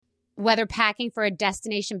Whether packing for a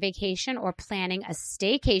destination vacation or planning a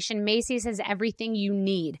staycation, Macy's has everything you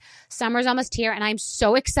need. Summer's almost here, and I'm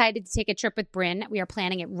so excited to take a trip with Bryn. We are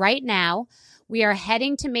planning it right now. We are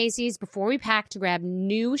heading to Macy's before we pack to grab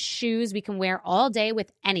new shoes we can wear all day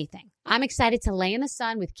with anything. I'm excited to lay in the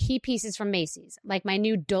sun with key pieces from Macy's, like my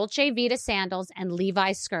new Dolce Vita sandals and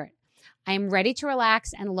Levi's skirt. I am ready to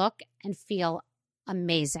relax and look and feel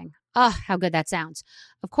amazing. Oh, how good that sounds.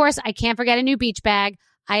 Of course, I can't forget a new beach bag.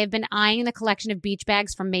 I have been eyeing the collection of beach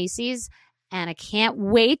bags from Macy's, and I can't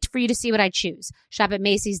wait for you to see what I choose. Shop at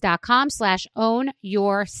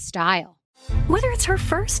Macy's.com/ownyourstyle. Whether it's her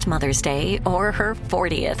first Mother's Day or her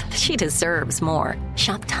 40th, she deserves more.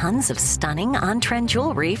 Shop tons of stunning on-trend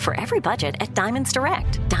jewelry for every budget at Diamonds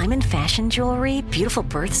Direct. Diamond fashion jewelry, beautiful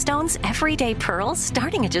birthstones, everyday pearls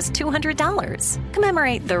starting at just $200.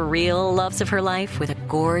 Commemorate the real loves of her life with a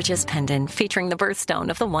gorgeous pendant featuring the birthstone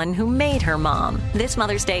of the one who made her mom. This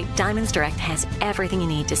Mother's Day, Diamonds Direct has everything you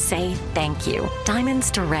need to say thank you. Diamonds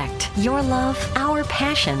Direct. Your love, our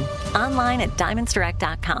passion. Online at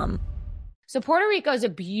diamondsdirect.com. So Puerto Rico is a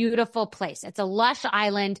beautiful place. It's a lush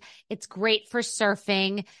island. It's great for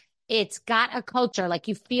surfing. It's got a culture. Like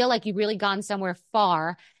you feel like you've really gone somewhere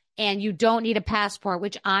far and you don't need a passport,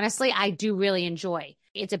 which honestly, I do really enjoy.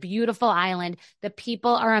 It's a beautiful island. The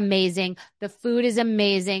people are amazing. The food is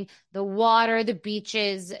amazing. The water, the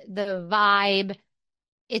beaches, the vibe.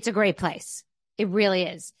 It's a great place. It really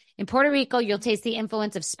is. In Puerto Rico, you'll taste the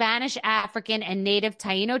influence of Spanish, African, and native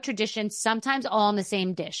Taino traditions, sometimes all in the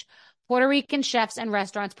same dish. Puerto Rican chefs and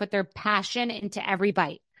restaurants put their passion into every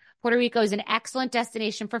bite. Puerto Rico is an excellent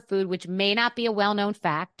destination for food, which may not be a well-known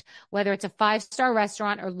fact. Whether it's a five-star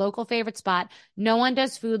restaurant or local favorite spot, no one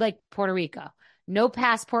does food like Puerto Rico. No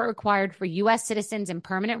passport required for U.S. citizens and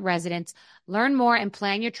permanent residents. Learn more and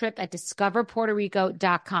plan your trip at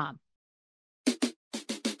discoverpuertorico.com.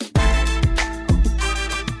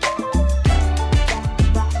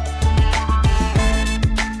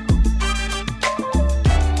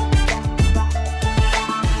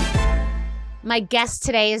 My guest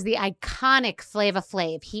today is the iconic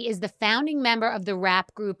Flav. He is the founding member of the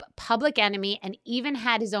rap group Public Enemy and even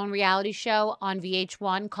had his own reality show on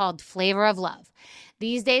VH1 called Flavor of Love.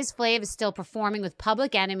 These days, Flav is still performing with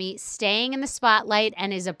Public Enemy, staying in the spotlight,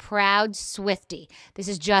 and is a proud Swiftie. This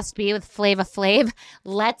is Just Be with Flav.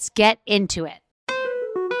 Let's get into it.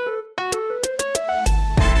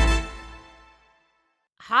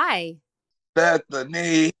 Hi.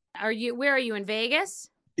 Bethany. Where are you, in Vegas?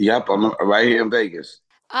 Yep, I'm right here in Vegas.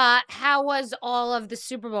 How was all of the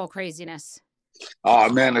Super Bowl craziness? Oh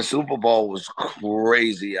man, the Super Bowl was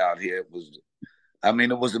crazy out here. It was a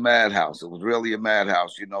madhouse. It was really a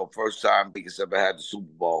madhouse. You know, first time Vegas ever had the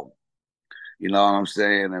Super Bowl. You know what I'm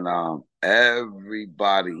saying? And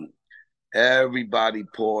everybody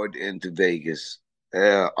poured into Vegas.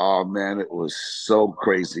 Yeah, oh man, it was so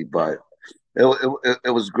crazy, but it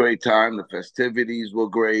was a great time. The festivities were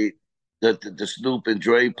great. The Snoop and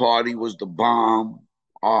Dre party was the bomb.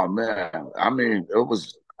 Oh man, I mean, it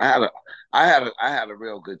was. I had a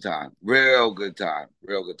real good time. Real good time.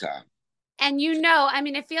 And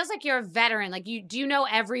it feels like you're a veteran. Like do you know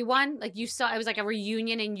everyone? Like you saw, it was like a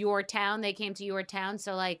reunion in your town. They came to your town,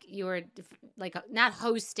 so like you were like not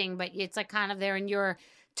hosting, but it's like kind of there in your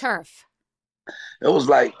turf. It was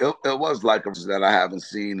like a that I haven't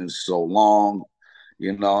seen in so long.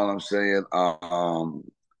 You know what I'm saying?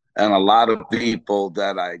 And a lot of people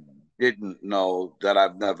that I didn't know, that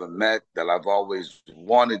I've never met, that I've always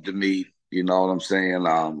wanted to meet. You know what I'm saying?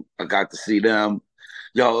 I got to see them.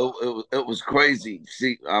 Yo, it was crazy.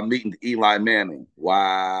 See, I'm meeting Eli Manning.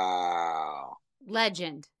 Wow,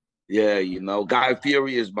 legend. Yeah, you know, Guy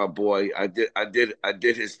Fieri is my boy. I did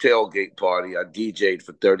his tailgate party. I DJ'd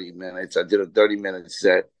for 30 minutes. I did a 30-minute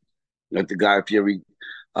set at the Guy Fieri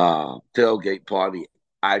tailgate party.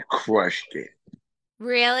 I crushed it.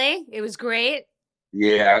 Really? It was great?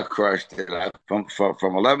 Yeah, I crushed it. From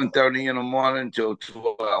 11:30 in the morning till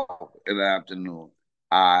 12 in the afternoon.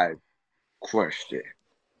 I crushed it.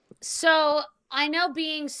 So I know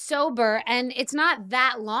being sober, and it's not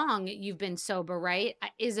that long you've been sober, right?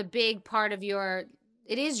 Is a big part of it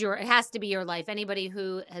has to be your life. Anybody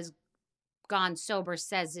who has gone sober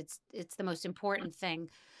says it's the most important thing.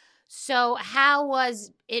 So how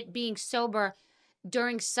was it being sober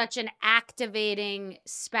during such an activating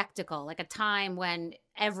spectacle, like a time when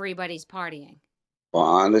everybody's partying? Well,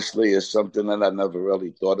 honestly, it's something that I never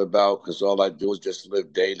really thought about because all I do is just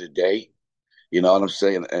live day to day. You know what I'm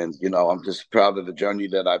saying? And, you know, I'm just proud of the journey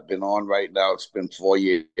that I've been on right now. It's been 4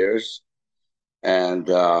 years. And,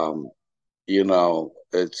 you know,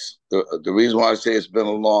 it's the reason why I say it's been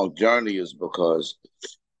a long journey is because,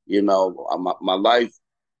 My life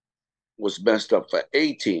was messed up for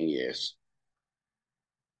 18 years.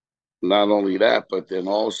 Not only that, but then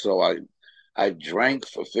also I drank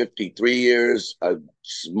for 53 years. I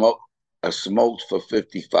smoked for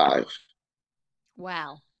 55.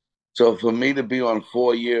 Wow. So for me to be on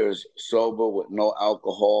 4 years sober with no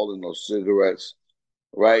alcohol and no cigarettes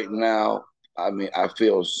right now, I mean, I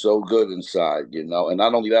feel so good inside. And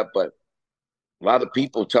not only that, but a lot of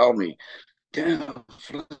people tell me, damn,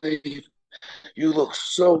 Flav, you look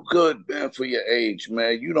so good, man, for your age,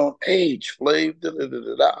 man. You don't age, Flav. Da, da, da,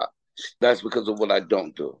 da, da. That's because of what I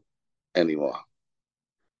don't do anymore.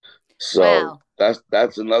 So Wow.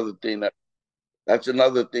 that's another thing that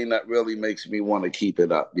really makes me want to keep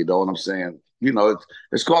it up. You know what I'm saying?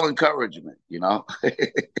 It's called encouragement.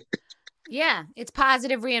 Yeah, it's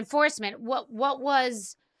positive reinforcement. What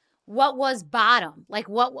was bottom? Like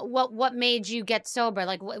what made you get sober?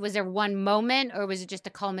 Like was there one moment or was it just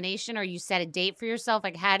a culmination or you set a date for yourself?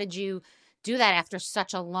 Like how did you do that after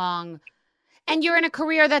such a long and you're in a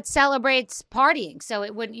career that celebrates partying. So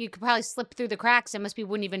you could probably slip through the cracks and most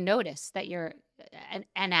people wouldn't even notice that you're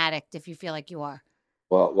an addict if you feel like you are.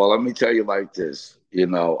 Well, let me tell you like this.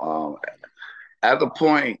 At the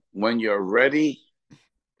point when you're ready,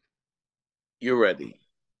 you're ready.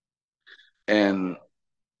 And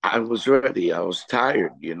I was ready. I was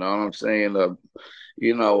tired. You know what I'm saying?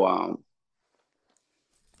 You know, um,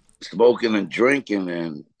 Smoking and drinking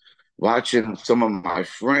and watching some of my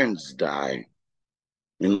friends die.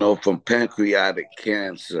 From pancreatic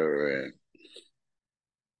cancer and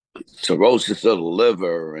cirrhosis of the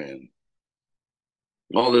liver and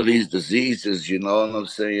all of these diseases. You know what I'm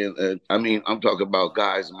saying? I mean, I'm talking about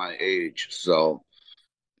guys my age. So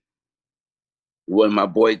when my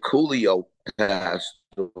boy Coolio passed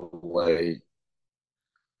away,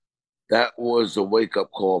 that was a wake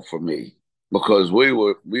up call for me because we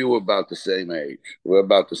were about the same age. We're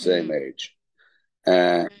about the same Mm. age,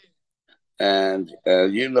 and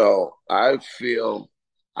I feel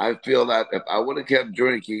that if I would have kept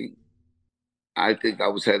drinking, I think I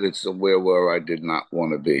was headed somewhere where I did not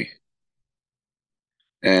want to be,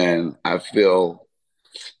 and I feel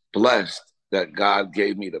blessed that God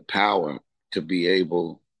gave me the power to be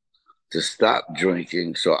able to stop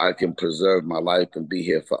drinking so I can preserve my life and be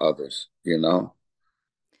here for others.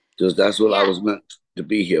 Because that's what I Yeah. was meant to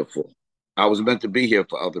be here for. I was meant to be here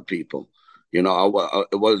for other people.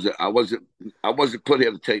 I wasn't put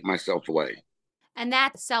here to take myself away. And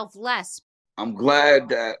that's selfless. I'm glad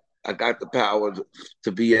that I got the power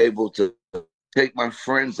to be able to take my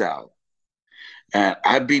friends out, and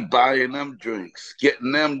I'd be buying them drinks,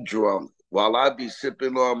 getting them drunk, while I'd be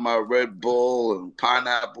sipping on my Red Bull and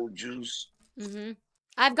pineapple juice. Hmm.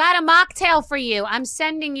 I've got a mocktail for you. I'm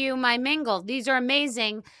sending you my mingle. These are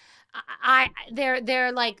amazing.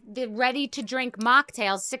 They're like the ready to drink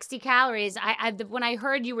mocktails, 60 calories. When I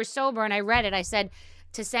heard you were sober and I read it, I said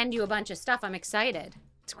to send you a bunch of stuff. I'm excited.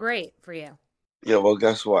 It's great for you. Yeah, well,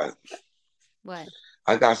 guess what? What?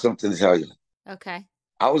 I got something to tell you. Okay.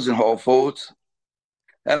 I was in Whole Foods,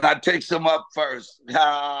 and I take some up first.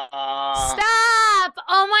 Ah, Stop!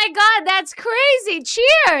 Oh my God, that's crazy.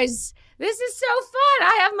 Cheers. This is so fun.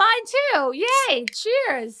 I have mine too. Yay.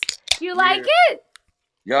 Cheers. You like yeah. it?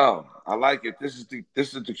 Yo, I like it. This is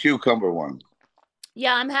the cucumber one.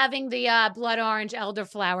 Yeah, I'm having the blood orange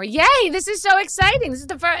elderflower. Yay! This is so exciting.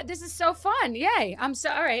 This is so fun. Yay! I'm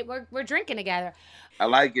so all right. We're drinking together. I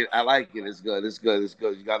like it. I like it. It's good. It's good. It's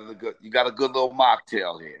good. You got a good little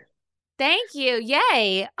mocktail here. Thank you.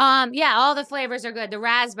 Yay. Yeah, all the flavors are good. The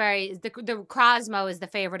raspberry, the Crosmo is the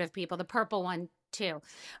favorite of people. The purple one too.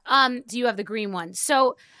 Do you have the green one?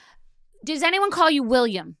 So, does anyone call you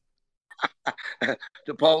William?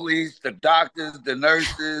 The police, the doctors, the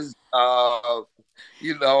nurses,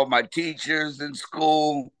 my teachers in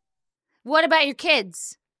school. What about your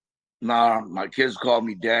kids? Nah, my kids call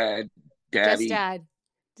me dad, Just daddy. dad.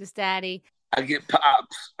 Just daddy. I get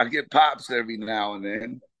pops. I get pops every now and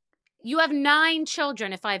then. You have 9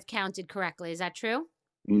 children, if I've counted correctly. Is that true?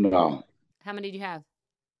 No, How many do you have?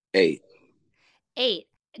 8. 8.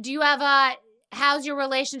 Do you have a how's your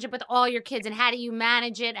relationship with all your kids and how do you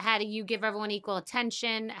manage it? How do you give everyone equal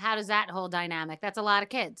attention? How does that whole dynamic? That's a lot of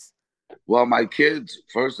kids. Well, my kids,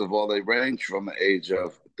 first of all, they range from the age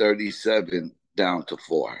of 37 down to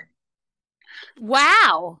 4.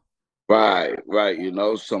 Wow. Right, right.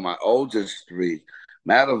 So my oldest 3,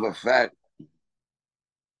 matter of fact,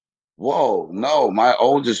 whoa, no, my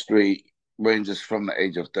oldest 3 ranges from the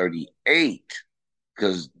age of 38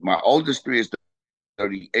 because my oldest 3 is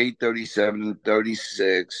 38, 37,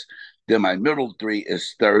 36. Then my middle 3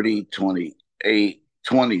 is 30, 28,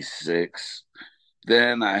 26.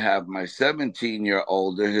 Then I have my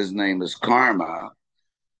 17-year-older. His name is Karma.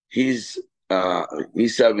 He's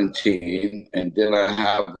he's 17, and then I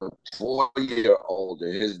have a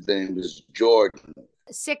 4-year-older. His name is Jordan.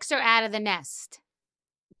 Six are out of the nest.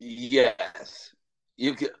 Yes,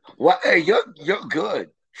 you can. Well, hey, you're good.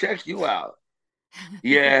 Check you out.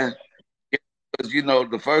 Yeah, because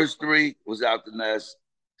the first three was out the nest.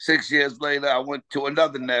 6 years later, I went to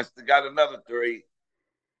another nest and got another three,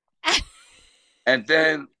 and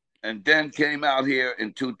then came out here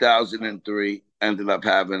in 2003. Ended up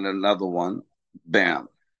having another one. Bam,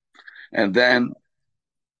 and then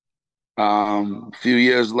a few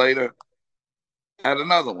years later, had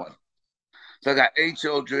another one. So I got 8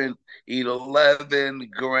 children, 11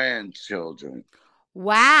 grandchildren.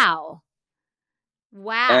 Wow.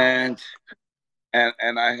 Wow. And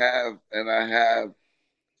I have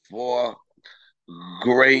 4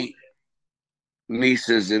 great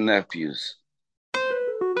nieces and nephews.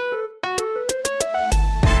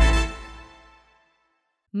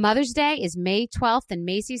 Mother's Day is May 12th, and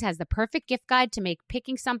Macy's has the perfect gift guide to make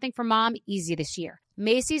picking something for mom easy this year.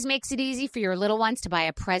 Macy's makes it easy for your little ones to buy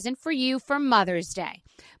a present for you for Mother's Day.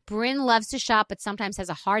 Bryn loves to shop, but sometimes has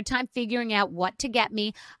a hard time figuring out what to get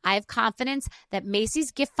me. I have confidence that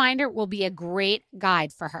Macy's Gift Finder will be a great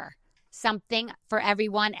guide for her. Something for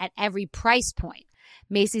everyone at every price point.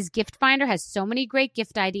 Macy's Gift Finder has so many great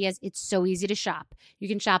gift ideas, it's so easy to shop. You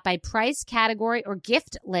can shop by price, category, or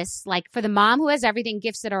gift lists, like for the mom who has everything,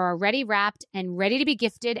 gifts that are already wrapped and ready to be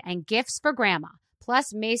gifted, and gifts for grandma.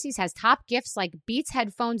 Plus, Macy's has top gifts like Beats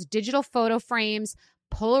headphones, digital photo frames,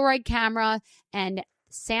 Polaroid camera, and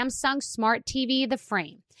Samsung Smart TV, the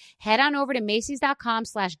frame. Head on over to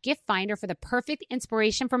Macys.com/gift finder for the perfect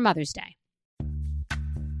inspiration for Mother's Day.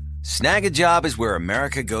 Snag a Job is where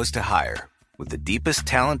America goes to hire, with the deepest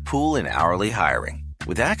talent pool in hourly hiring.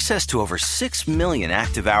 With access to over 6 million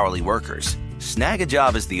active hourly workers, Snag a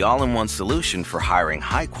Job is the all-in-one solution for hiring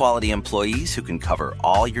high-quality employees who can cover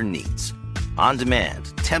all your needs. On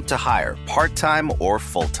demand, temp to hire, part-time or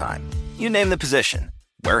full-time. You name the position.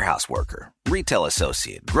 Warehouse worker, retail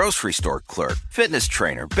associate, grocery store clerk, fitness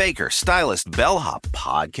trainer, baker, stylist, bellhop,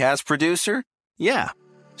 podcast producer. Yeah,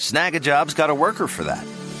 Snag a Job's got a worker for that.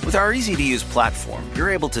 With our easy-to-use platform, you're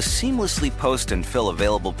able to seamlessly post and fill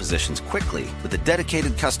available positions quickly with a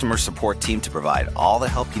dedicated customer support team to provide all the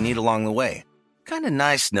help you need along the way. Kind of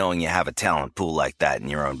nice knowing you have a talent pool like that in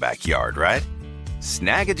your own backyard, right?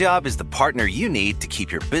 Snag a Job is the partner you need to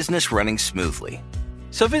keep your business running smoothly.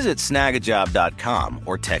 So visit snagajob.com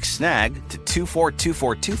or text snag to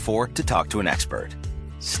 242424 to talk to an expert.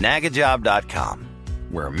 Snagajob.com,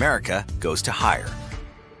 where America goes to hire.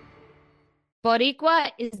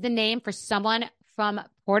 Boricua is the name for someone from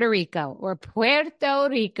Puerto Rico or Puerto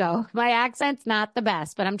Rico. My accent's not the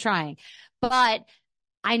best, but I'm trying. But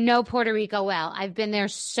I know Puerto Rico well. I've been there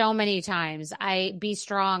so many times. Be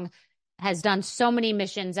Strong has done so many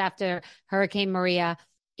missions after Hurricane Maria.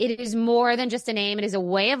 It is more than just a name. It is a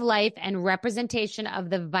way of life and representation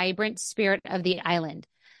of the vibrant spirit of the island.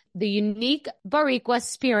 The unique Boricua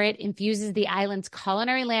spirit infuses the island's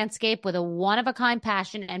culinary landscape with a one-of-a-kind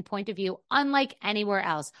passion and point of view unlike anywhere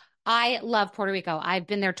else. I love Puerto Rico. I've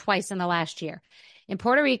been there twice in the last year. In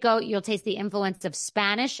Puerto Rico, you'll taste the influence of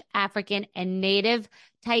Spanish, African, and native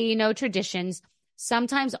Taino traditions,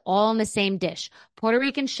 sometimes all in the same dish. Puerto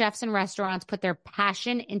Rican chefs and restaurants put their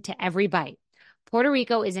passion into every bite. Puerto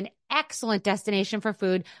Rico is an excellent destination for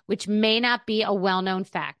food, which may not be a well-known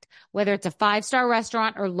fact. Whether it's a 5-star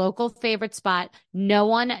restaurant or local favorite spot, no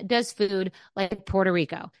one does food like Puerto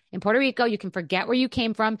Rico. In Puerto Rico, you can forget where you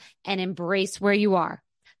came from and embrace where you are.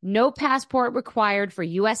 No passport required for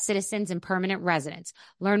U.S. citizens and permanent residents.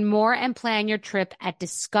 Learn more and plan your trip at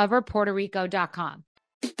discoverpuertorico.com.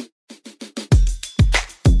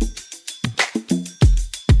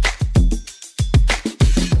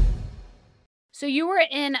 So you were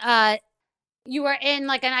in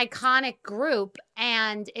like an iconic group,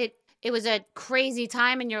 and it was a crazy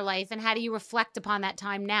time in your life. And how do you reflect upon that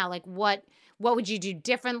time now? Like what would you do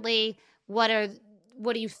differently? What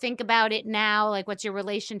do you think about it now? Like what's your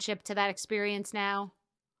relationship to that experience now?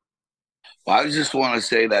 Well, I just want to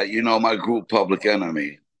say that, my group Public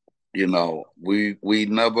Enemy, we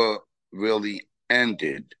never really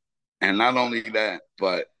ended. And not only that,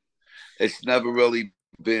 but it's never really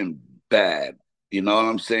been bad. You know what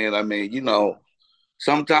I'm saying? I mean,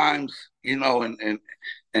 sometimes, in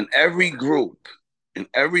every group, in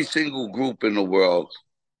every single group in the world,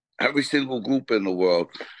 I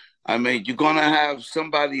mean, you're going to have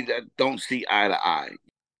somebody that don't see eye to eye.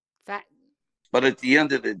 That But at the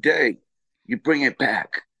end of the day, you bring it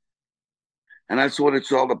back. And that's what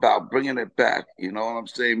it's all about, bringing it back. You know what I'm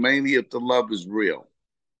saying? Mainly if the love is real,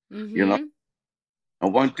 you know. Mm-hmm.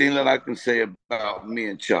 And one thing that I can say about me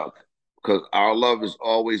and Chuck, because our love has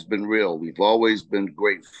always been real. We've always been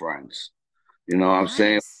great friends. You know what I'm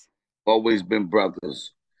saying? Nice. Always been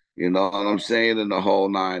brothers. You know what I'm saying? In the whole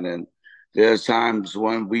nine. And there's times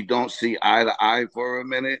when we don't see eye to eye for a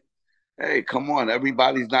minute. Hey, come on.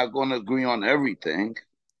 Everybody's not going to agree on everything.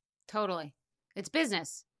 Totally. It's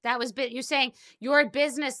business. That was you're saying your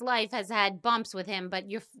business life has had bumps with him, but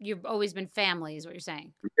you've always been family, is what you're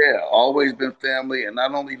saying. Yeah, always been family. And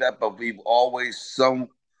not only that, but we've always some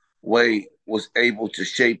way was able to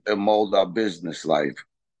shape and mold our business life.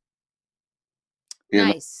 You know,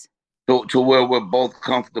 Nice. to where we're both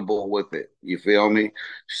comfortable with it. You feel me?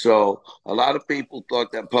 So a lot of people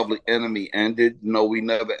thought that Public Enemy ended. No, we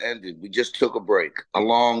never ended. We just took a break, a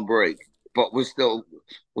long break. But we're still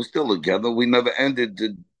together. We never ended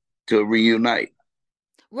to reunite.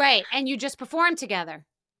 Right. And you just performed together.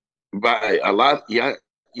 Right. A lot, yeah,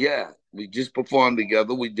 yeah. We just performed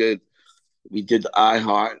together. We did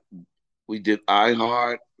iHeart. We did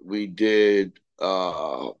iHeart. We did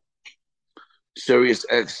Sirius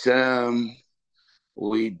XM.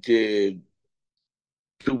 We did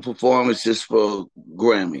two performances for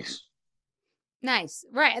Grammys. Nice.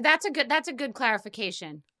 Right. That's a good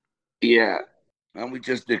clarification. Yeah. And we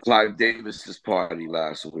just did Clive Davis's party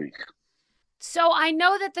last week. So I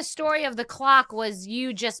know that the story of the clock was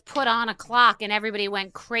you just put on a clock and everybody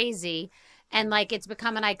went crazy, and like it's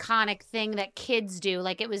become an iconic thing that kids do.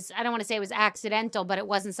 Like it was, I don't want to say it was accidental, but it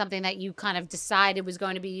wasn't something that you kind of decided was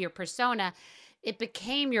going to be your persona. It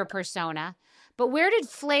became your persona. But where did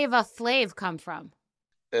Flava Flav come from?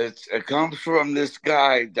 It comes from this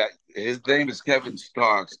guy that his name is Kevin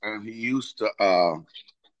Starks, and he used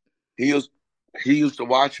he used to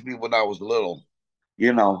watch me when I was little.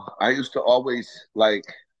 You know, I used to always I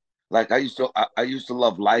used to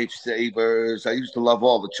love lifesavers. I used to love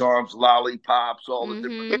all the charms, lollipops, all the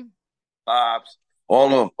different Mm-hmm. pops,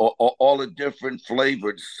 all the different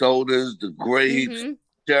flavored sodas, the grapes, Mm-hmm.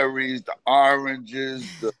 cherries, the oranges,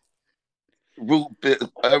 the root beer,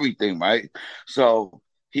 everything, right? So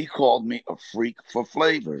he called me a freak for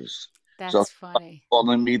flavors. So That's funny.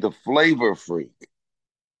 calling me the flavor freak.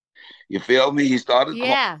 You feel me?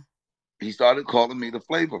 Yeah. He started calling me the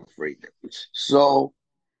flavor freak. So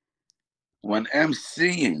when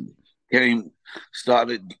MCing came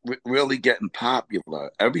started really getting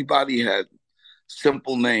popular, everybody had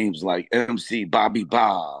simple names like MC Bobby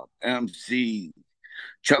Bob, MC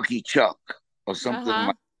Chucky Chuck, or something Uh-huh.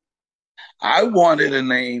 like. I wanted a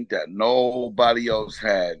name that nobody else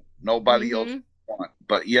had, nobody else Mm-hmm. wanted,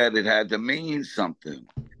 but yet it had to mean something.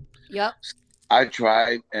 Yep. I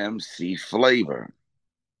tried MC Flavor.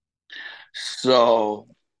 So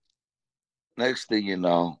next thing you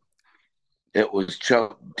know, it was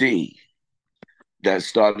Chuck D that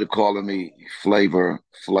started calling me Flavor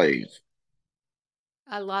Flav.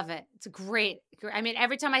 I love it. It's great. I mean,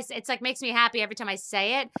 every time I say it's like makes me happy every time I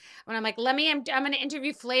say it. When I'm like, I'm going to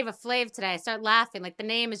interview Flava Flav today. I start laughing. Like the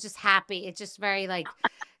name is just happy. It's just very like,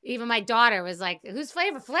 even my daughter was like, "Who's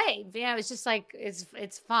Flava Flav?" You know, it's just like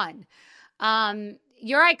it's fun.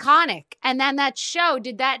 You're iconic. And then that show,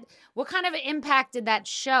 what kind of impact did that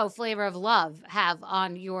show, Flavor of Love, have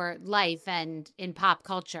on your life and in pop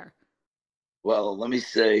culture? Well, let me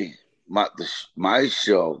say my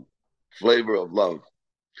show, Flavor of Love,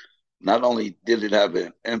 not only did it have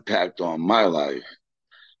an impact on my life,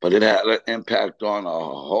 but it had an impact on a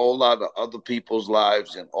whole lot of other people's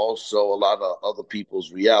lives and also a lot of other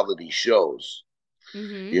people's reality shows.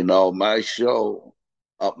 Mm-hmm. You know, my show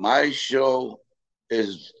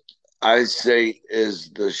is, I say, is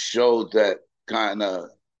the show that kind of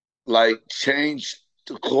like changed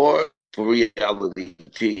the course for reality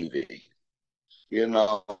TV. You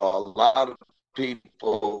know, a lot of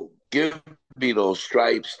people give me those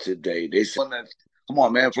stripes today. They say, "Come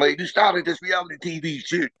on, man, Flay, you started this reality TV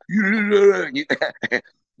shit." You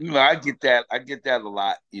know, I get that. I get that a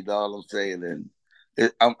lot. You know what I'm saying?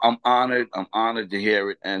 And I'm honored. I'm honored to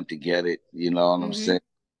hear it and to get it. You know what I'm Mm-hmm. saying?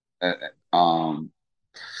 Uh, Um,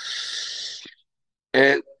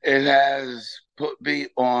 it has put me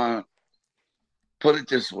on. Put it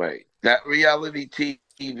this way: that reality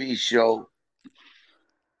TV show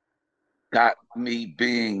got me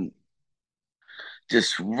being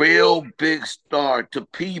this real big star to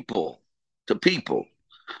people. To people,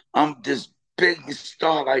 I'm this big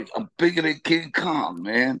star, like I'm bigger than King Kong,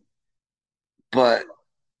 man. But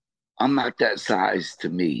I'm not that size to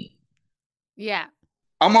me. Yeah.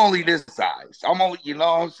 I'm only this size. I'm only, you know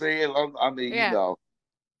what I'm saying? I mean, Yeah.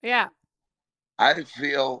 Yeah. I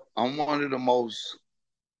feel I'm one of the most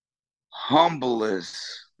humblest,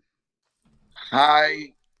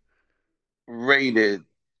 high rated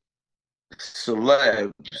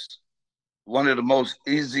celebs, one of the most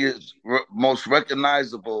easiest, most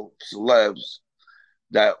recognizable celebs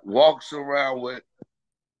that walks around with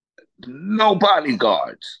no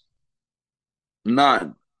bodyguards,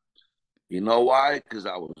 none. You know why? Because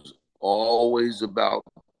I was always about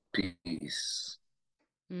peace,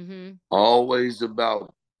 Mm-hmm. always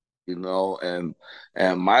about, and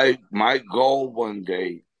my goal one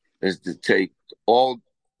day is to take all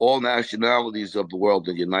all nationalities of the world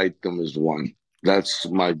and unite them as one. That's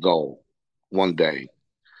my goal one day.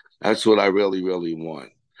 That's what I really, really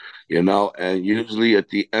want. And usually at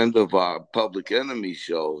the end of our Public Enemy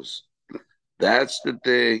shows, that's the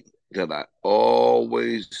thing that I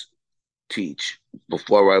always teach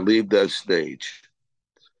before I leave that stage,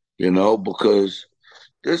 because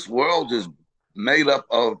this world is made up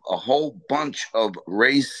of a whole bunch of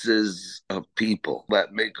races of people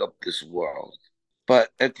that make up this world.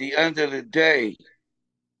 But at the end of the day,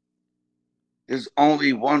 there's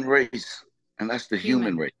only one race, and that's the human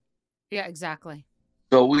Human. race. Yeah, exactly.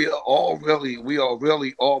 So we are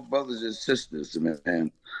really all brothers and sisters,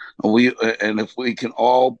 man. And if we can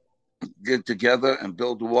all get together and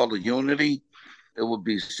build a wall of unity, it would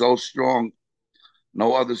be so strong,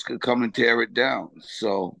 no others could come and tear it down.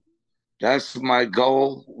 So that's my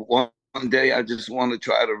goal. One day, I just want to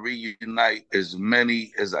try to reunite as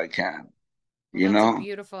many as I can. Well, You that's a know,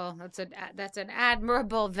 beautiful, that's an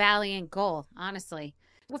admirable, valiant goal, honestly.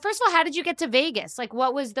 Well, first of all, how did you get to Vegas? Like,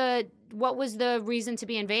 what was the reason to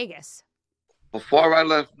be in Vegas? before I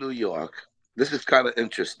left New York, this is kind of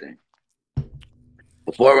interesting.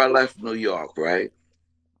 Before I left New York, right,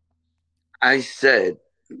 I said,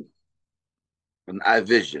 and I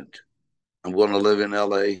visioned, I'm going to live in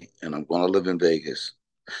LA and I'm going to live in Vegas.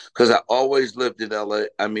 Because I always lived in LA.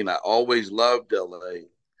 I mean, I always loved LA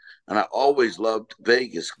and I always loved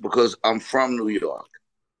Vegas because I'm from New York.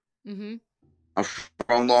 Mm-hmm. I'm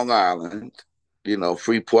from Long Island,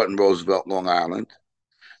 Freeport and Roosevelt, Long Island.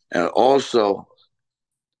 And also,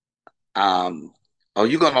 um, oh,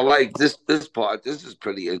 you're gonna like this part. This is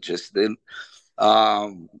pretty interesting.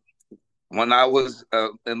 Um, when I was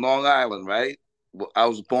in Long Island, right? I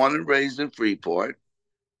was born and raised in Freeport,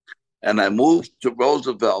 and I moved to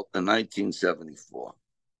Roosevelt in 1974.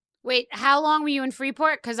 Wait, how long were you in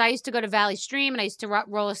Freeport? Because I used to go to Valley Stream and I used to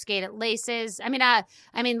roller skate at Laces. I mean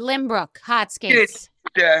Limbrook hot Get skates.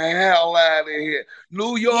 the hell out of here,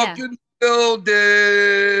 New York Yeah. in the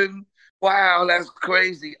building. Wow, that's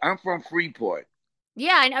crazy. I'm from Freeport.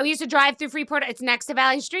 Yeah, I know. We used to drive through Freeport. It's next to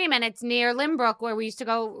Valley Stream, and it's near Limbrook, where we used to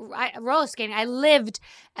go roller skating. I lived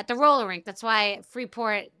at the roller rink. That's why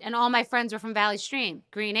Freeport and all my friends were from Valley Stream,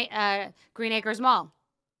 Green Acres Mall.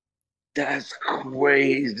 That's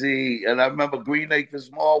crazy. And I remember Green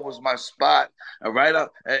Acres Mall was my spot. And right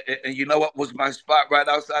out, and you know what was my spot right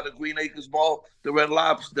outside of Green Acres Mall? The Red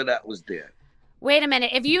Lobster that was there. Wait a minute.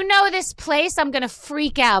 If you know this place, I'm going to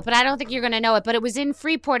freak out, but I don't think you're going to know it. But it was in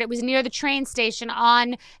Freeport. It was near the train station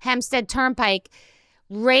on Hempstead Turnpike.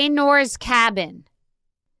 Raynor's Cabin.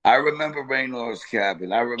 I remember Raynor's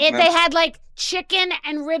Cabin. I They remember. had like chicken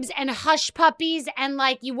and ribs and hush puppies, and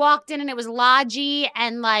like you walked in and it was lodgy,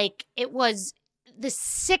 and like it was the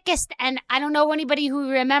sickest. And I don't know anybody who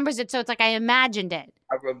remembers it, so it's like I imagined it.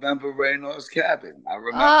 I remember Raynor's Cabin. I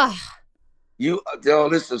remember Ugh. you. Yo,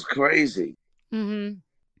 this is crazy. Mm-hmm.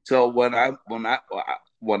 So when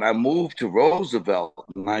I moved to Roosevelt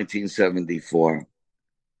in 1974,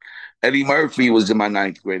 Eddie Murphy was in my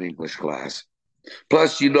ninth grade English class.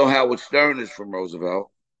 Plus, Howard Stern is from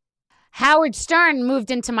Roosevelt. Howard Stern moved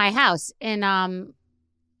into my house in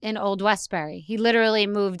Old Westbury. He literally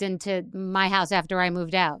moved into my house after I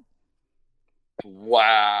moved out.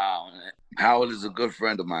 Wow. Howard is a good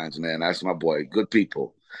friend of mine, man. That's my boy. Good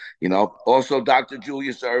people. Also Dr.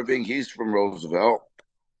 Julius Irving, he's from Roosevelt.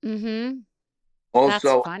 Mm-hmm. That's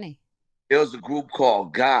Also, funny. there's a group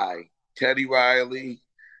called Guy, Teddy Riley,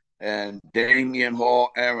 and Damian Hall,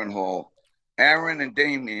 Aaron Hall. Aaron and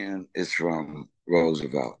Damian is from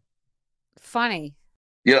Roosevelt. Funny.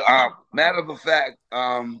 Yeah, matter of fact,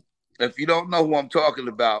 if you don't know who I'm talking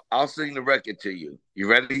about, I'll sing the record to you. You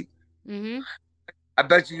ready? Mm-hmm. I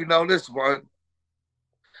bet you know this one.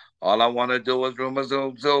 All I want to do is room a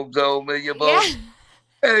zoom, zoom, zoom in your boat.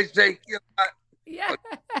 Yeah. And shake your butt. Yeah.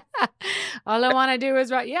 All I want to do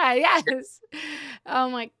is right. Yeah. Yes. Oh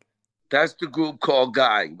my. That's the group called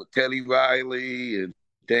Guy with Teddy Riley and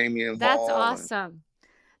Damian That's Hall. awesome.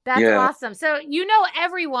 That's Yeah. awesome. So you know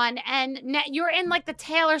everyone, and you're in like the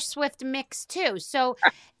Taylor Swift mix too. So,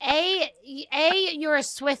 you're a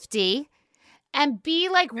Swiftie, and B,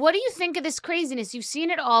 like, what do you think of this craziness? You've seen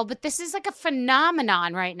it all, but this is like a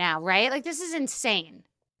phenomenon right now, right? Like, this is insane.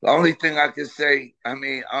 The only thing I can say, I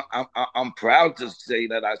mean, I'm proud to say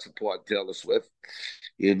that I support Taylor Swift,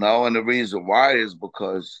 and the reason why is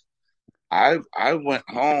because I went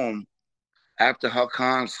home after her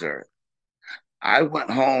concert. I went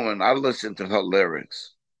home and I listened to her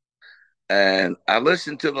lyrics. And I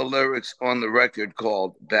listened to the lyrics on the record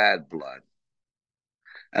called Bad Blood.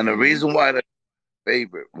 And the Mm-hmm. reason why that's my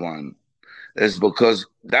favorite one is because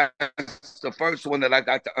that's the first one that I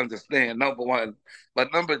got to understand, number one.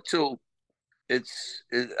 But number two,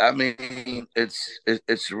 I mean,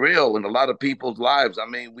 it's real in a lot of people's lives. I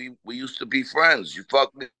mean, we used to be friends. You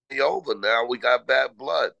fucked me over. Now we got bad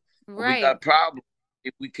blood. We Right. got problems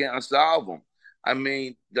if we can't solve them. I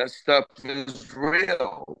mean, that stuff is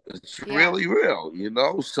real. It's Yeah. really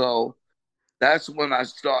real. So that's when I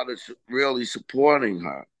started really supporting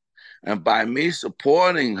her. And by me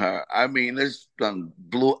supporting her, I mean, this done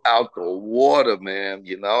blew out the water, man.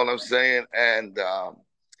 You know what I'm saying? And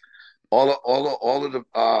all of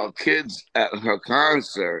the kids at her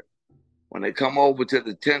concert, when they come over to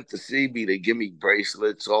the tent to see me, they give me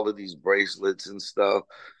bracelets, all of these bracelets and stuff.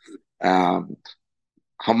 Um,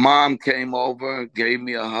 Her mom came over, gave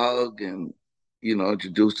me a hug, and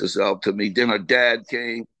introduced herself to me. Then her dad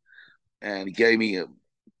came and he gave me a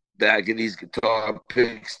bag of these guitar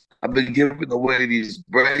picks. I've been giving away these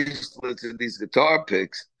bracelets and these guitar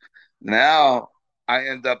picks. Now I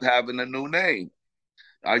end up having a new name.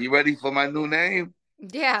 Are you ready for my new name?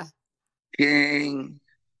 Yeah. King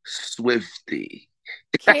Swifty.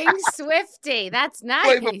 King Swifty. That's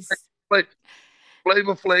Flavor, nice.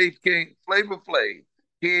 Flavor Flav King. Flavor Flav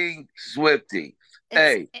King Swifty.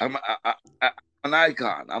 Hey, I'm an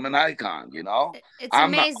icon. I'm an icon. It's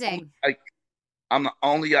I'm amazing. I'm the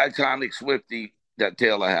only iconic Swifty that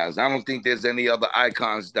Taylor has. I don't think there's any other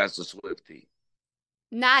icons that's a Swifty.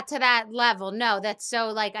 Not to that level. No, that's so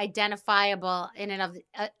like identifiable in and of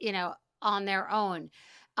on their own.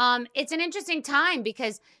 It's an interesting time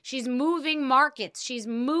because she's moving markets. She's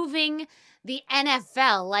moving the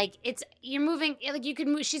NFL. Like you're moving, like you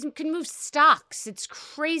can move, can move stocks. It's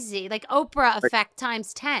crazy. Like Oprah effect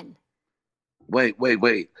times 10. Wait.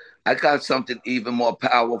 I got something even more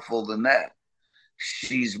powerful than that.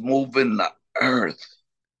 She's moving the earth.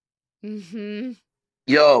 Mm-hmm.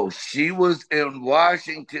 Yo, she was in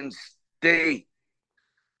Washington State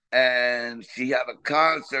and she had a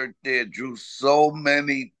concert there, drew so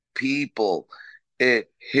many people.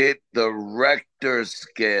 It hit the Richter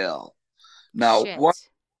scale. Now, Shit. what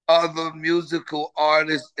other musical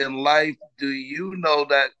artist in life do you know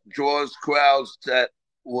that draws crowds that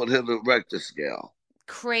would hit the Richter scale?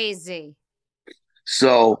 Crazy.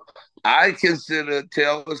 So I consider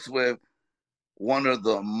Taylor Swift one of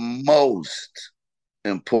the most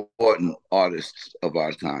important artists of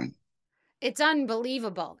our time. It's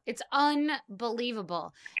unbelievable. It's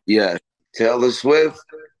unbelievable. Yeah, Taylor Swift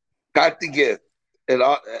got the gift. And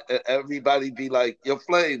everybody be like, yo,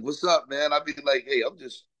 Flav, what's up, man? I'd be like, hey, I'm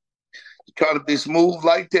just trying to be smooth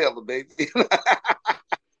like Taylor, baby.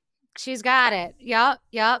 She's got it. Yup.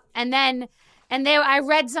 And I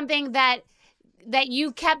read something that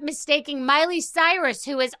you kept mistaking Miley Cyrus,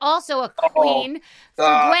 who is also a queen,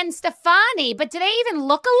 for Gwen Stefani. But do they even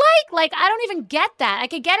look alike? Like, I don't even get that. I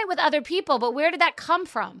could get it with other people, but where did that come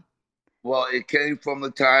from? Well, it came from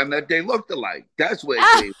the time that they looked alike. That's where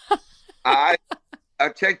it came from. I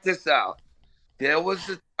check this out. There was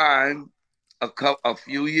a time a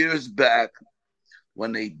few years back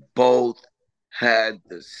when they both had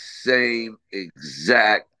the same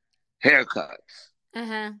exact haircuts.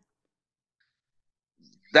 Uh-huh.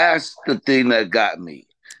 That's the thing that got me.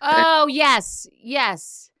 Oh, yes.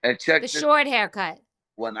 And check the short haircut.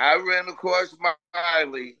 When I ran across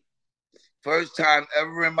Miley, first time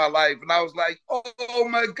ever in my life, and I was like, oh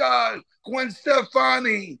my God, Gwen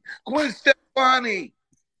Stefani.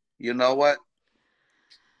 You know what?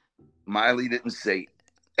 Miley didn't say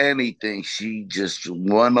anything. She just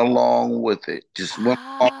went along with it.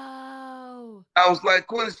 I was like,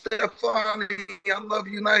 Gwen Stefani, I love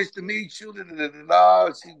you. Nice to meet you. She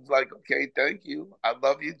was like, okay, thank you. I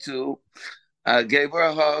love you too. I gave her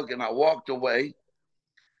a hug and I walked away.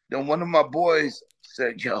 Then one of my boys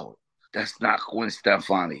said, yo, that's not Gwen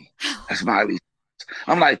Stefani. That's Miley.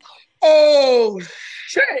 I'm like, oh,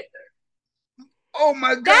 shit. Oh,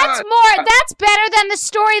 my God. That's better than the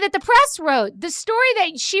story that the press wrote. The story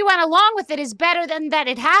that she went along with it is better than that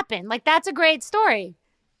it happened. Like, that's a great story.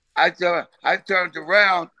 I turned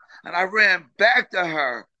around and I ran back to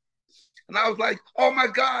her. And I was like, oh my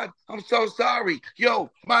God, I'm so sorry. Yo,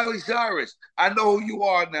 Miley Cyrus, I know who you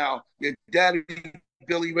are now. Your daddy,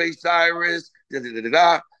 Billy Ray Cyrus. Da, da, da, da,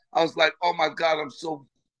 da. I was like, oh my God, I'm so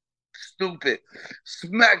stupid.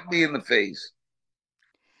 Smack me in the face.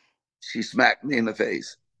 She smacked me in the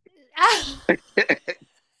face.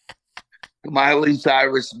 Miley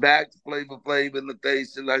Cyrus smacked Flavor Flav in the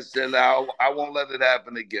face, and I said, I won't let it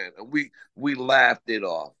happen again. And we laughed it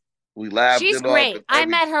off. We laughed She's it off. great. I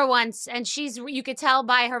met her once, and you could tell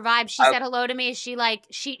by her vibe. She said hello to me.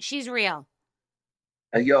 She's real.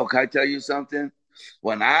 And yo, can I tell you something?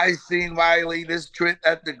 When I seen Miley this trip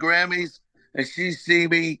at the Grammys, and she see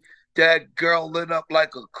me, that girl lit up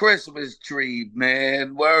like a Christmas tree,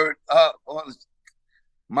 man. Word up.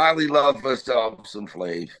 Miley loved herself some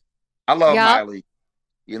Flav. I love Miley,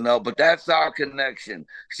 but that's our connection.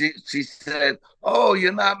 She said, "Oh,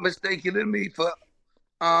 you're not mistaken me for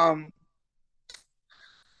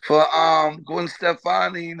Gwen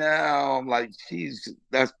Stefani now." I'm like,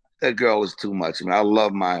 that girl is too much, man. I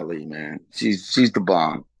love Miley, man. She's the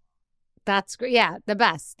bomb. That's great. Yeah, the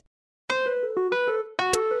best.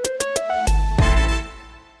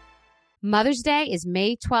 Mother's Day is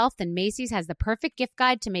May 12th, and Macy's has the perfect gift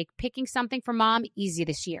guide to make picking something for mom easy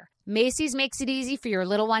this year. Macy's makes it easy for your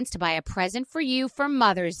little ones to buy a present for you for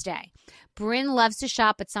Mother's Day. Bryn loves to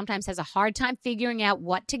shop, but sometimes has a hard time figuring out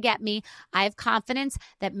what to get me. I have confidence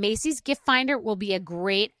that Macy's Gift Finder will be a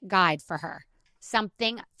great guide for her.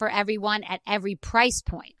 Something for everyone at every price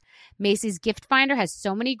point. Macy's Gift Finder has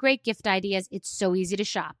so many great gift ideas, it's so easy to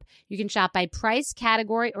shop. You can shop by price,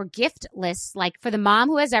 category, or gift lists, like for the mom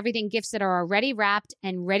who has everything, gifts that are already wrapped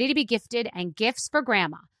and ready to be gifted, and gifts for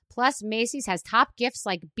grandma. Plus, Macy's has top gifts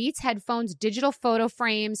like Beats headphones, digital photo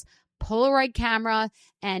frames, Polaroid camera,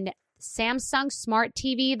 and Samsung Smart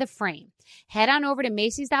TV, the frame. Head on over to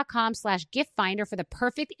Macys.com/gift finder for the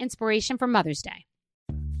perfect inspiration for Mother's Day.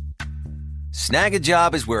 Snag a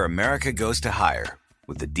Job is where America goes to hire,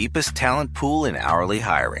 with the deepest talent pool in hourly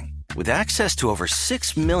hiring. With access to over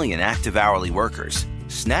 6 million active hourly workers,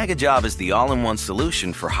 Snag a Job is the all-in-one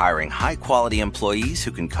solution for hiring high-quality employees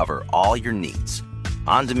who can cover all your needs.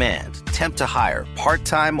 On demand, temp to hire,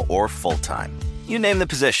 part-time or full-time. You name the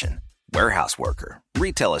position. Warehouse worker,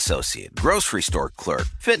 retail associate, grocery store clerk,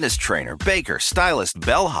 fitness trainer, baker, stylist,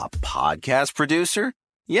 bellhop, podcast producer.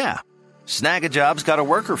 Yeah, Snag a Job's got a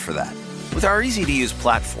worker for that. With our easy-to-use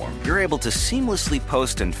platform, you're able to seamlessly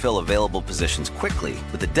post and fill available positions quickly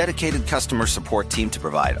with a dedicated customer support team to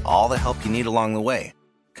provide all the help you need along the way.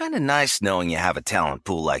 Kind of nice knowing you have a talent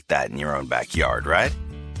pool like that in your own backyard, right?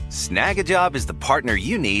 Snag a Job is the partner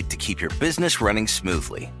you need to keep your business running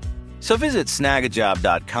smoothly. So visit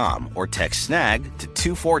snagajob.com or text snag to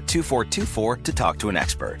 242424 to talk to an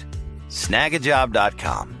expert.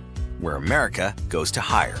 Snagajob.com, where America goes to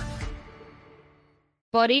hire.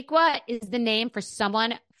 Boricua is the name for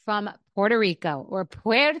someone from Puerto Rico or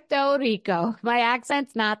Puerto Rico. My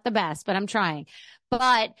accent's not the best, but I'm trying.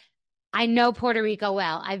 But I know Puerto Rico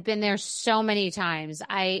well. I've been there so many times.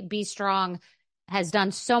 Be Strong has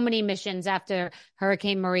done so many missions after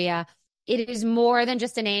Hurricane Maria. It is more than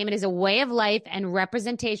just a name. It is a way of life and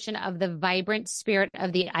representation of the vibrant spirit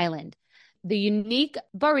of the island. The unique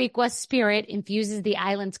Boricua spirit infuses the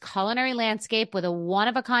island's culinary landscape with a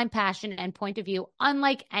one-of-a-kind passion and point of view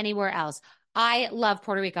unlike anywhere else. I love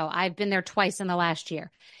Puerto Rico. I've been there twice in the last year.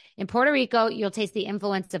 In Puerto Rico, you'll taste the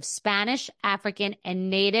influence of Spanish, African, and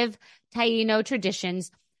native Taino traditions,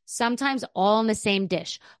 sometimes all in the same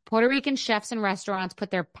dish. Puerto Rican chefs and restaurants put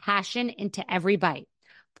their passion into every bite.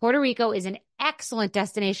 Puerto Rico is an excellent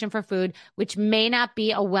destination for food, which may not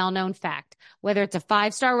be a well-known fact. Whether it's a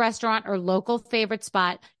 5-star restaurant or local favorite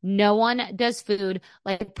spot, no one does food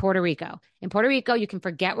like Puerto Rico. In Puerto Rico, you can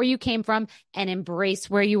forget where you came from and embrace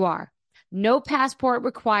where you are. No passport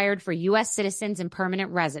required for U.S. citizens and permanent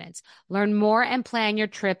residents. Learn more and plan your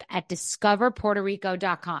trip at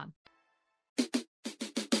discoverpuertorico.com.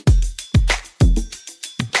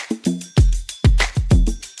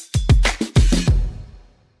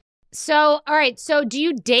 So, all right. So do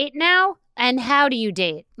you date now? And how do you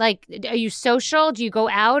date? Like, are you social? Do you go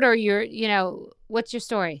out or what's your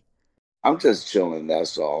story? I'm just chilling.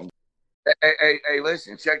 That's all. Hey,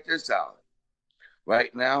 listen, check this out.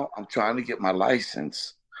 Right now, I'm trying to get my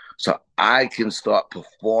license so I can start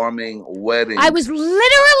performing I was weddings.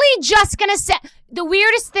 literally just going to say the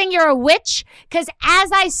weirdest thing, you're a witch, because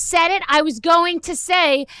as I said it, I was going to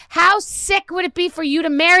say, how sick would it be for you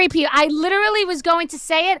to marry people? I literally was going to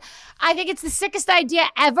say it. I think it's the sickest idea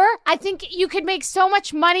ever. I think you could make so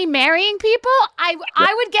much money marrying people. I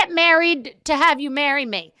would get married to have you marry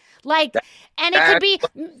me. Like, and it could be.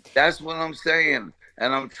 That's what I'm saying.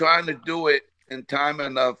 And I'm trying to do it in time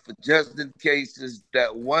enough for just in cases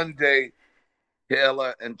that one day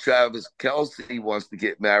Taylor and Travis Kelsey wants to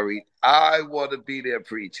get married. I want to be their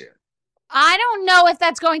preacher. I don't know if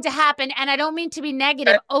that's going to happen, and I don't mean to be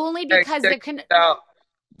negative, only because there can.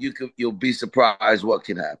 You'll be surprised what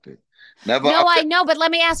can happen. Never. No, I know, but let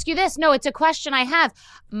me ask you this. No, it's a question I have.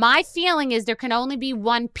 My feeling is there can only be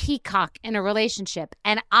one peacock in a relationship,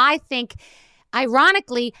 and I think,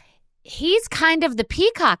 ironically, he's kind of the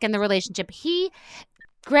peacock in the relationship. He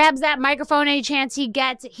grabs that microphone any chance he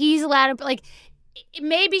gets. He's allowed to, like,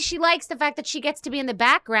 maybe she likes the fact that she gets to be in the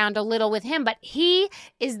background a little with him, but he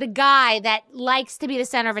is the guy that likes to be the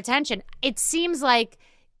center of attention. It seems like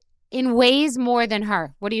in ways more than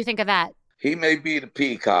her. What do you think of that? He may be the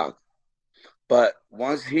peacock, but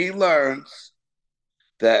once he learns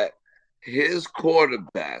that his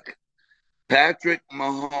quarterback, Patrick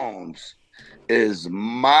Mahomes, is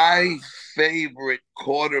my favorite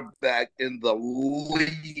quarterback in the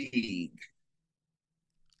league,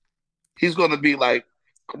 he's going to be like,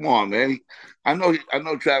 come on, man. I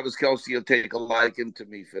know Travis Kelsey will take a liking to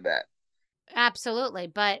me for that. Absolutely.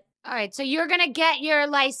 But all right, so you're going to get your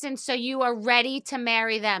license so you are ready to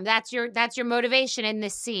marry them. That's your motivation in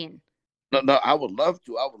this scene. No, I would love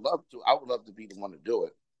to. I would love to be the one to do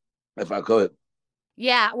it if I could.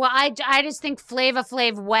 Yeah, well, I just think Flava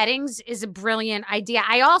Flav Weddings is a brilliant idea.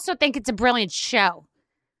 I also think it's a brilliant show,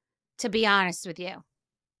 to be honest with you.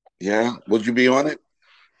 Yeah? Would you be on it?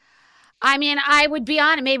 I mean, I would be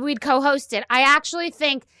on it. Maybe we'd co-host it. I actually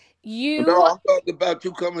think you... No, I'm talking about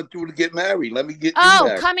you coming through to get married. Let me get you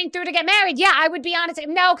married. Oh, coming through to get married. Yeah, I would be on it.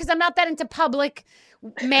 No, because I'm not that into public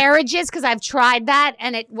marriages, because I've tried that,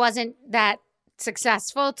 and it wasn't that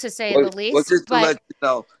successful, to say the least. Well,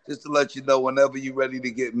 just to let you know, whenever you're ready to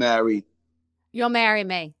get married, you'll marry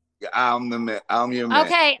me. Yeah, I'm your man.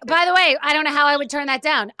 Okay. By the way, I don't know how I would turn that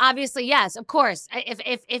down. Obviously, yes, of course.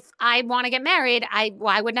 If I want to get married,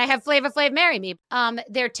 why wouldn't I have Flava Flav marry me?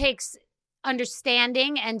 There takes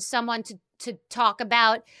understanding and someone to talk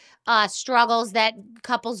about struggles that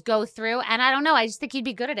couples go through, and I don't know. I just think he'd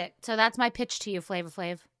be good at it. So that's my pitch to you, Flava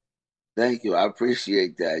Flav. Thank you. I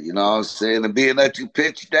appreciate that. You know what I'm saying? And being that you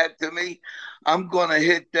pitched that to me, I'm going to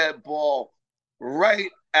hit that ball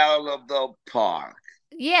right out of the park.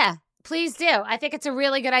 Yeah, please do. I think it's a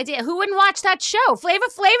really good idea. Who wouldn't watch that show? Flava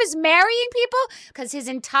Flav is marrying people because his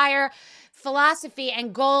entire philosophy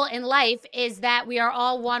and goal in life is that we are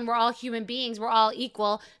all one. We're all human beings. We're all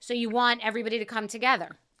equal. So you want everybody to come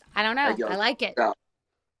together. I don't know. I like it.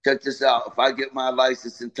 Check this out. If I get my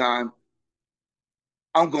license in time,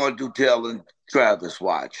 I'm going to do Taylor and Travis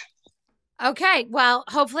watch. Okay. Well,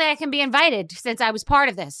 hopefully I can be invited since I was part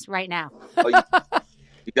of this right now. You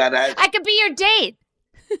got that? I could be your date.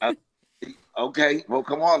 Okay. Well,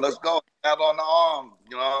 come on. Let's go. Out on the arm.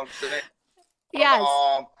 You know what I'm saying? Yes.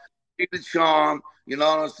 Keep the charm. You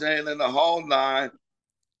know what I'm saying? And the whole nine.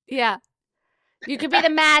 Yeah. You could be the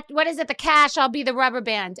mat. What is it? The cash. I'll be the rubber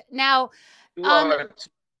band. Now.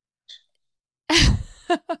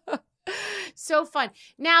 So fun.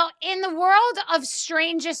 Now, in the world of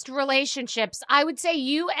strangest relationships, I would say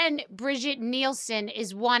you and Bridget Nielsen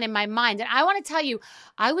is one in my mind. And I want to tell you,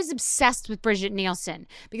 I was obsessed with Bridget Nielsen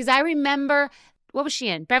because I remember, what was she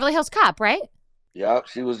in? Beverly Hills Cop, right? Yeah,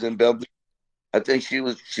 she was in Beverly. I think she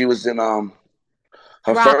was in her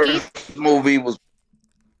Rocky? First movie was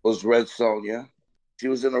Red Sonja. She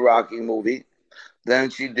was in a Rocky movie. Then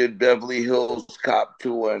she did Beverly Hills Cop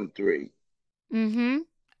 2 and 3. Mm-hmm.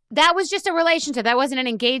 That was just a relationship. That wasn't an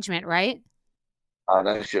engagement, right? Oh,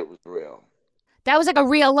 that shit was real. That was like a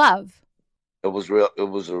real love. It was real. It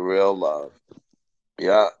was a real love.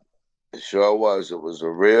 Yeah, it sure was. It was a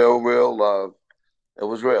real love. It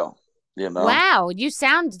was real, you know? Wow, you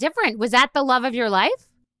sound different. Was that the love of your life?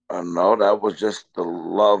 No, that was just the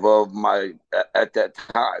love of my, at that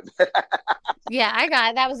time. Yeah, I got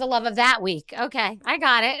it. That was the love of that week. Okay, I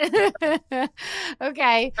got it.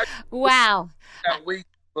 Okay, wow. That week,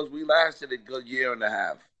 because we lasted a good year and a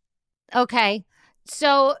half. Okay,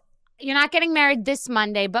 so you're not getting married this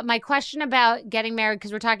Monday, but my question about getting married,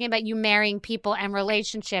 because we're talking about you marrying people and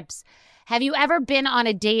relationships, have you ever been on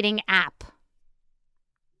a dating app?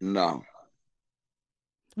 No.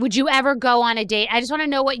 Would you ever go on a date? I just want to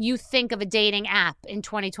know what you think of a dating app in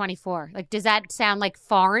 2024. Like, does that sound like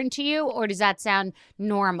foreign to you, or does that sound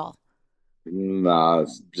normal? Nah,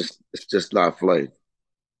 it's just not Flav.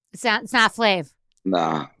 It's not Flav.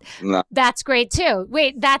 Nah, nah. That's great too.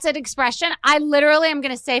 Wait, that's an expression. I literally am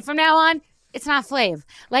going to say from now on, it's not Flav.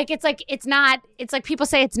 It's not, it's like people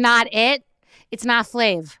say it's not it. It's not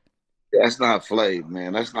Flav. That's not Flav,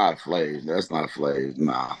 man. That's not Flav. That's not Flav.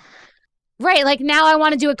 Nah. Right. Like now I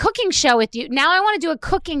want to do a cooking show with you. Now I want to do a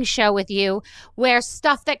cooking show with you where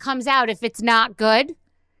stuff that comes out, if it's not good,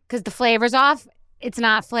 because the flavor's off, it's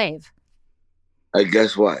not Flav. Hey,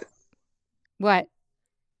 guess what? What?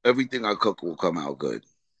 Everything I cook will come out good.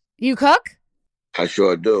 You cook? I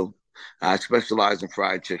sure do. I specialize in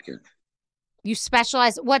fried chicken. You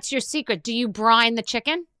specialize. What's your secret? Do you brine the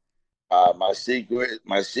chicken? My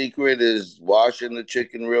secret is washing the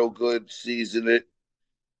chicken real good, season it,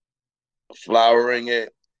 flouring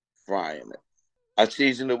it, frying it. I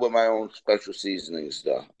season it with my own special seasoning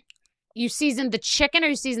stuff. You season the chicken or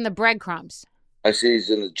you season the breadcrumbs? I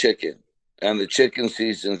season the chicken, and the chicken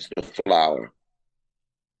seasons the flour.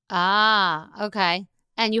 Ah, okay.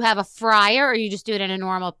 And you have a fryer or you just do it in a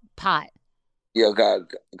normal pot? Yeah,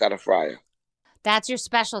 got a fryer. That's your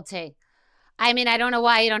specialty. I mean, I don't know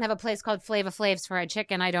why you don't have a place called Flava Flav's Fried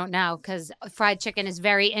Chicken. I don't know, because fried chicken is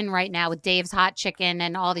very in right now with Dave's Hot Chicken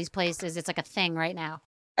and all these places. It's like a thing right now.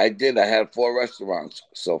 I did. I had 4 restaurants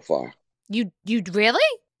so far. You really?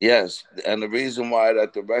 Yes, and the reason why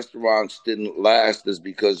that the restaurants didn't last is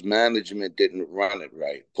because management didn't run it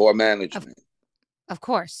right. Poor management. Of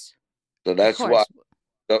course. So that's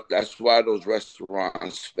why those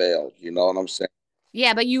restaurants failed. You know what I'm saying?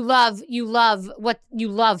 Yeah, but you love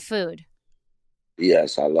food.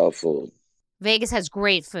 Yes, I love food. Vegas has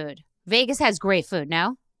great food. Vegas has great food,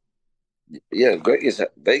 no? Yeah,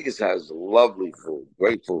 Vegas has lovely food,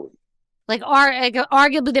 great food. Like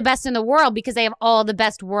arguably the best in the world because they have all the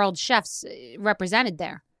best world chefs represented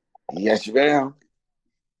there. Yes, ma'am.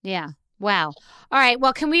 Yeah. Wow. All right.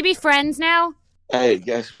 Well, can we be friends now? Hey,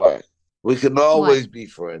 guess what? We can always be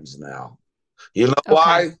friends now. You know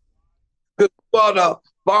why? Because we're the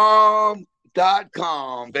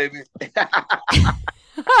bomb.com, baby.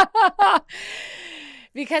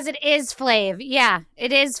 Because it is Flav. Yeah,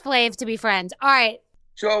 it is Flav to be friends. All right.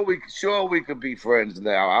 Sure we could be friends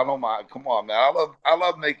now. I don't mind. Come on, man. I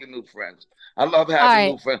love making new friends. I love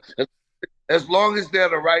having new friends. As long as they're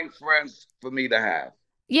the right friends for me to have.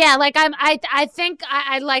 Yeah, like I think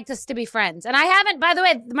I'd like us to be friends. And I haven't, by the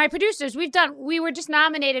way, my producers, we were just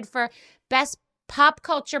nominated for Best Pop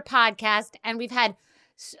Culture Podcast, and we've had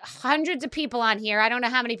hundreds of people on here. I don't know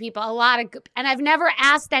how many people, and I've never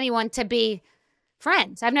asked anyone to be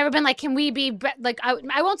friends. I've never been like, can we be, like,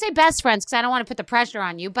 I won't say best friends because I don't want to put the pressure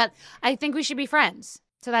on you, but I think we should be friends.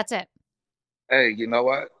 So that's it. Hey, you know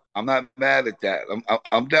what? I'm not mad at that.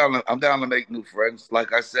 I'm down to make new friends.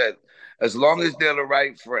 Like I said, as long as they're the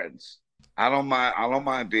right friends, I don't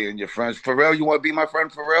mind being your friends. For real, you want to be my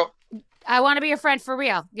friend for real? I want to be your friend for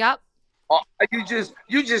real. Yep. You just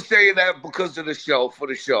say that because of the show, for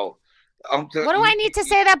the show. What do I need to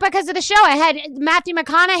say that because of the show? I had Matthew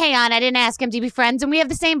McConaughey on. I didn't ask him to be friends, and we have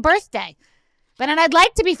the same birthday. And I'd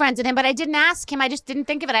like to be friends with him, but I didn't ask him. I just didn't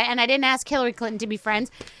think of it. And I didn't ask Hillary Clinton to be friends.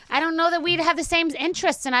 I don't know that we'd have the same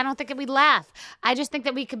interests, and I don't think that we'd laugh. I just think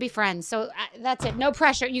that we could be friends. So that's it. No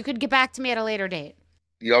pressure. You could get back to me at a later date.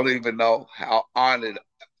 You don't even know how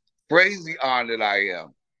crazy honored I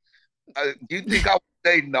am. Do you think I would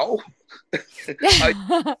say no?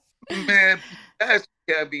 Man, yes,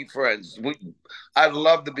 we can be friends. I'd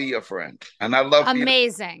love to be your friend, and I love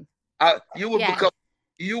amazing. You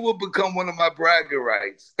will become one of my bragging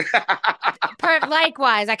rights.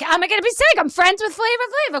 Likewise, I'm not gonna be sick. I'm friends with Flavor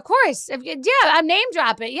Flav, of course. I'm name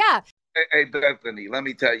dropping. Yeah. Hey, Bethany, let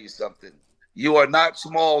me tell you something. You are not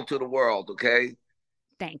small to the world, okay?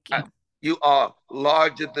 Thank you. You are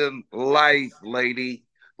larger than life, lady.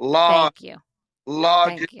 Thank you.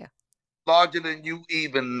 Larger than you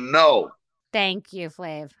even know. Thank you,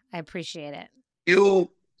 Flav. I appreciate it.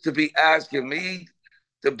 You to be asking me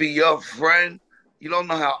to be your friend. You don't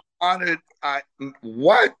know how honored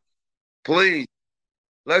what? Please,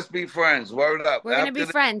 let's be friends. Word up. We're gonna be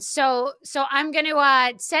friends. So I'm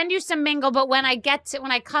gonna send you some mingle. But when I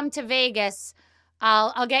come to Vegas,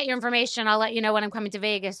 I'll get your information. I'll let you know when I'm coming to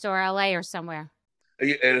Vegas or LA or somewhere.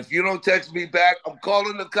 And if you don't text me back, I'm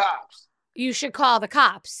calling the cops. You should call the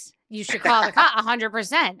cops.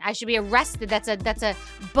 100%. I should be arrested. That's a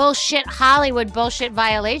bullshit Hollywood bullshit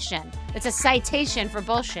violation. It's a citation for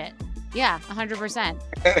bullshit. Yeah, 100%.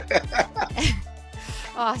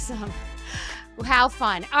 Awesome. How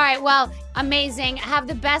fun. All right, well, amazing. Have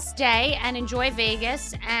the best day and enjoy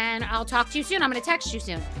Vegas, and I'll talk to you soon. I'm going to text you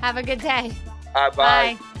soon. Have a good day. Bye.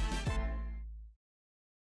 Bye.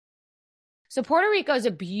 So Puerto Rico is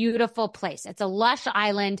a beautiful place. It's a lush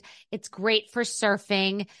island. It's great for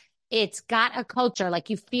surfing. It's got a culture. Like,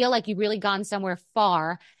 you feel like you've really gone somewhere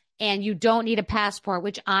far and you don't need a passport,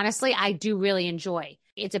 which honestly, I do really enjoy.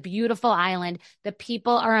 It's a beautiful island. The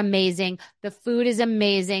people are amazing. The food is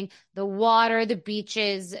amazing. The water, the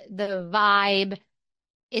beaches, the vibe.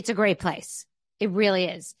 It's a great place. It really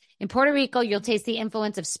is. In Puerto Rico, you'll taste the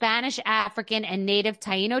influence of Spanish, African, and native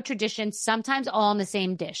Taino traditions, sometimes all in the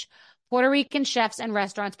same dish. Puerto Rican chefs and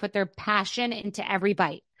restaurants put their passion into every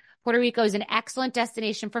bite. Puerto Rico is an excellent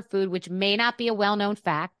destination for food, which may not be a well-known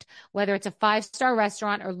fact. Whether it's a 5-star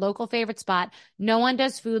restaurant or local favorite spot, no one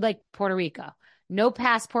does food like Puerto Rico. No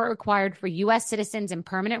passport required for U.S. citizens and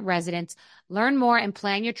permanent residents. Learn more and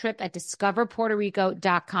plan your trip at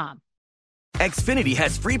discoverpuertorico.com. Xfinity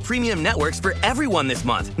has free premium networks for everyone this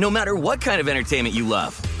month, no matter what kind of entertainment you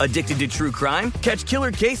love. Addicted to true crime? Catch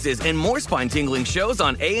killer cases and more spine-tingling shows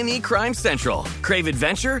on A&E Crime Central. Crave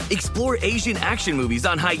adventure? Explore Asian action movies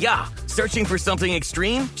on Hayya. Searching for something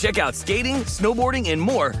extreme? Check out skating, snowboarding, and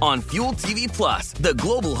more on Fuel TV Plus, the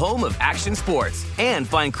global home of action sports. And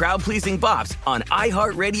find crowd-pleasing bops on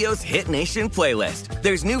iHeartRadio's Hit Nation playlist.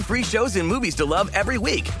 There's new free shows and movies to love every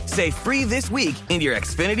week. Say free this week in your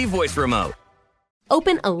Xfinity voice remote.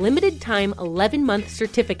 Open a limited-time 11-month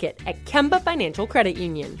certificate at Kemba Financial Credit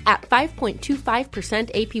Union. At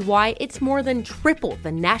 5.25% APY, it's more than triple the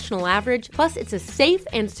national average, plus it's a safe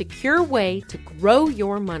and secure way to grow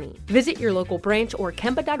your money. Visit your local branch or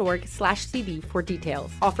kemba.org/cb for details.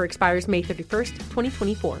 Offer expires May 31st,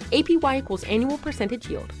 2024. APY equals annual percentage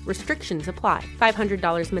yield. Restrictions apply.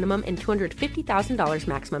 $500 minimum and $250,000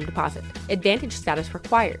 maximum deposit. Advantage status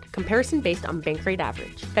required. Comparison based on bank rate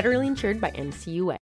average. Federally insured by NCUA.